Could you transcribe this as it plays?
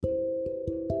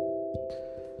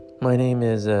My name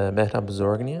is Behrab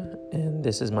Zorgnia, and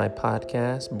this is my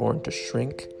podcast, Born to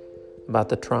Shrink, about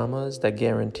the traumas that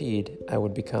guaranteed I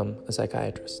would become a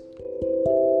psychiatrist.